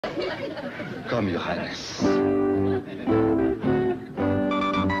Come, Your Highness.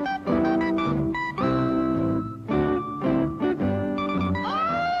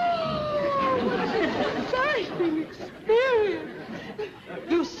 Exciting experience.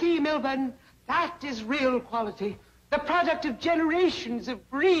 You see, Milburn, that is real quality. The product of generations of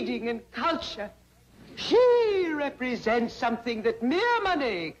breeding and culture. She represents something that mere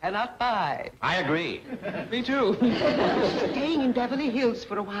money cannot buy. I agree. Me too. Staying in Beverly Hills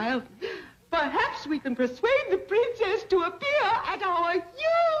for a while. Perhaps we can persuade the princess to appear at our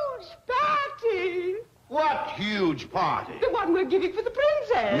huge party. What huge party? The one we're giving for the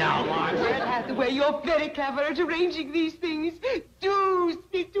princess. Now, Margaret. Hathaway, you're very clever at arranging these things. Do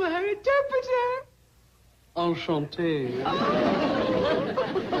speak to her interpreter. Enchanté.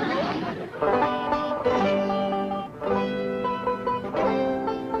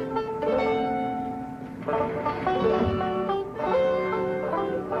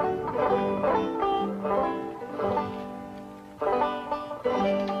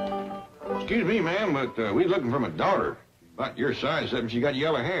 Excuse me, ma'am, but we're looking for my daughter. About your size, except she got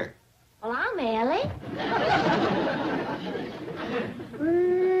yellow hair. Well, I'm Ellie.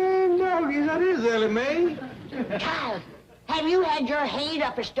 Doggy, that is Ellie Mae. Child, have you had your head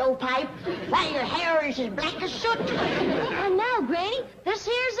up a stovepipe? Why, your hair is as black as soot. And now, Granny, this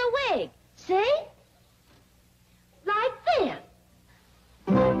here's a wig. See? Like this.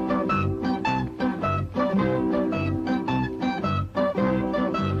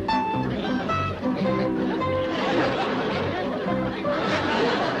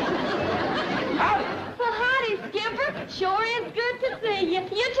 Sure is good to see you.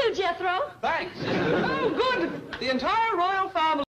 You too, Jethro. Thanks. Oh, good. The entire royal family.